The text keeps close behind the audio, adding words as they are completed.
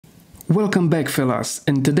Welcome back, fellas.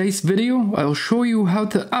 In today's video I'll show you how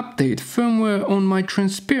to update firmware on my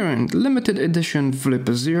transparent limited edition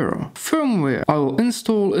Flipperzero. Firmware I will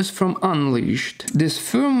install is from Unleashed. This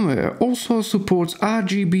firmware also supports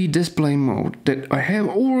RGB display mode that I have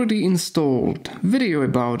already installed. Video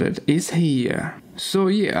about it is here. So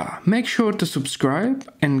yeah, make sure to subscribe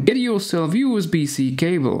and get yourself USB-C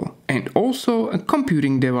cable and also a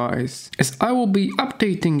computing device, as I will be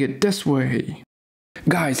updating it this way.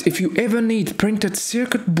 Guys, if you ever need printed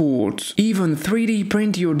circuit boards, even 3D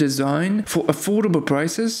print your design for affordable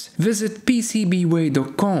prices, visit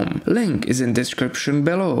PCBWay.com. Link is in description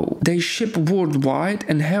below. They ship worldwide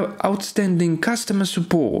and have outstanding customer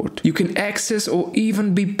support. You can access or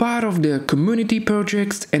even be part of their community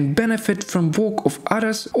projects and benefit from work of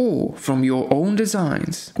others or from your own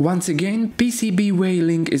designs. Once again, PCBWay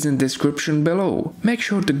link is in description below. Make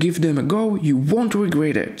sure to give them a go, you won't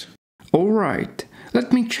regret it. Alright.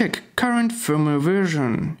 Let me check current firmware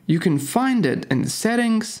version. You can find it in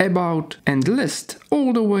settings, about and list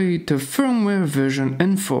all the way to firmware version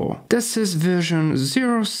info. This is version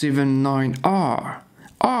 079R.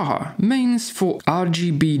 R means for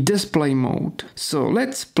RGB display mode. So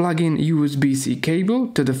let's plug in USB-C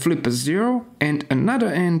cable to the Flipperzero and another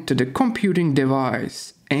end to the computing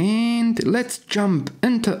device. And let's jump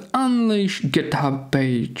into Unleashed GitHub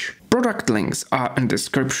page. Product links are in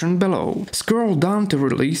description below. Scroll down to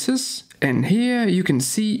releases and here you can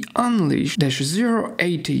see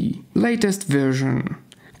UNLSHD-080 latest version.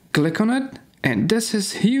 Click on it and this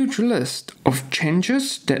is huge list of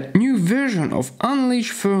changes that new version of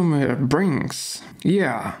Unleashed firmware brings.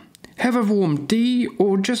 Yeah. Have a warm tea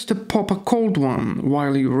or just pop a cold one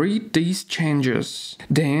while you read these changes.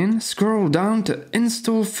 Then scroll down to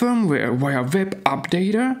install firmware via web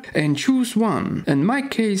updater and choose one, in my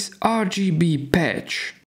case RGB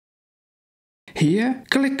patch. Here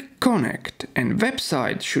click connect and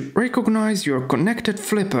website should recognize your connected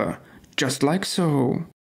flipper, just like so.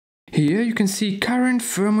 Here you can see current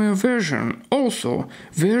firmware version, also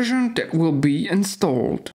version that will be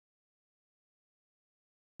installed.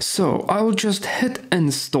 So I'll just hit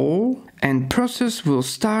install and process will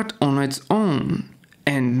start on its own.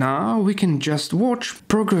 And now we can just watch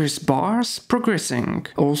progress bars progressing.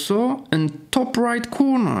 Also in top right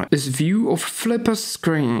corner is view of Flipper's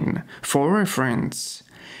screen for reference.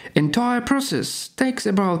 Entire process takes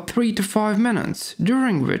about 3 to 5 minutes,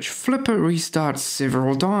 during which Flipper restarts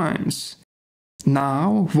several times.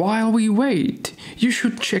 Now, while we wait, you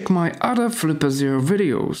should check my other Flipperzero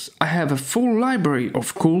videos. I have a full library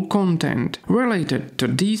of cool content related to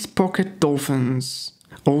these pocket dolphins.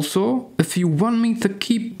 Also, if you want me to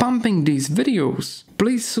keep pumping these videos,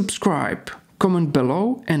 please subscribe, comment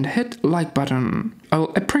below and hit like button.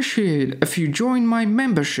 I'll appreciate if you join my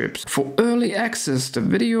memberships for early access to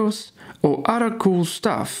videos or other cool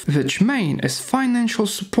stuff, which main is financial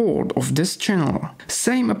support of this channel.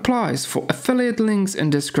 Same applies for affiliate links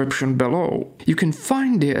in description below. You can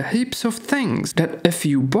find there heaps of things that if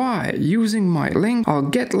you buy using my link, I'll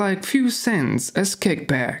get like few cents as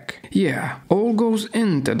kickback. Yeah, all goes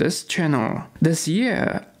into this channel. This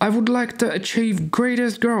year, I would like to achieve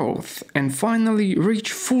greatest growth and finally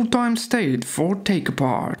reach full-time state for Take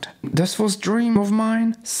Apart. This was dream of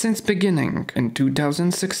mine since beginning in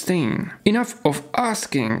 2016. Enough of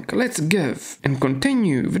asking, let's give and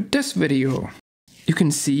continue with this video. You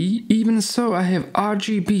can see, even so I have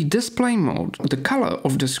RGB display mode. The color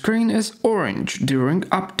of the screen is orange during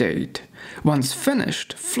update. Once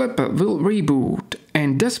finished, Flipper will reboot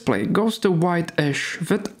and display goes to white-ish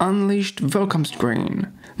with Unleashed welcome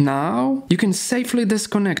screen. Now you can safely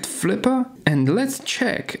disconnect Flipper and let's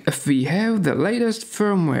check if we have the latest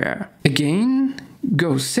firmware. Again,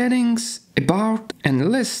 go settings, about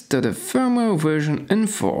and list to the firmware version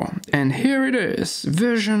info, and here it is,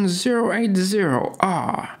 version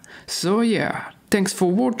 080R. So yeah, thanks for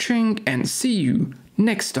watching and see you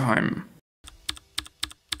next time.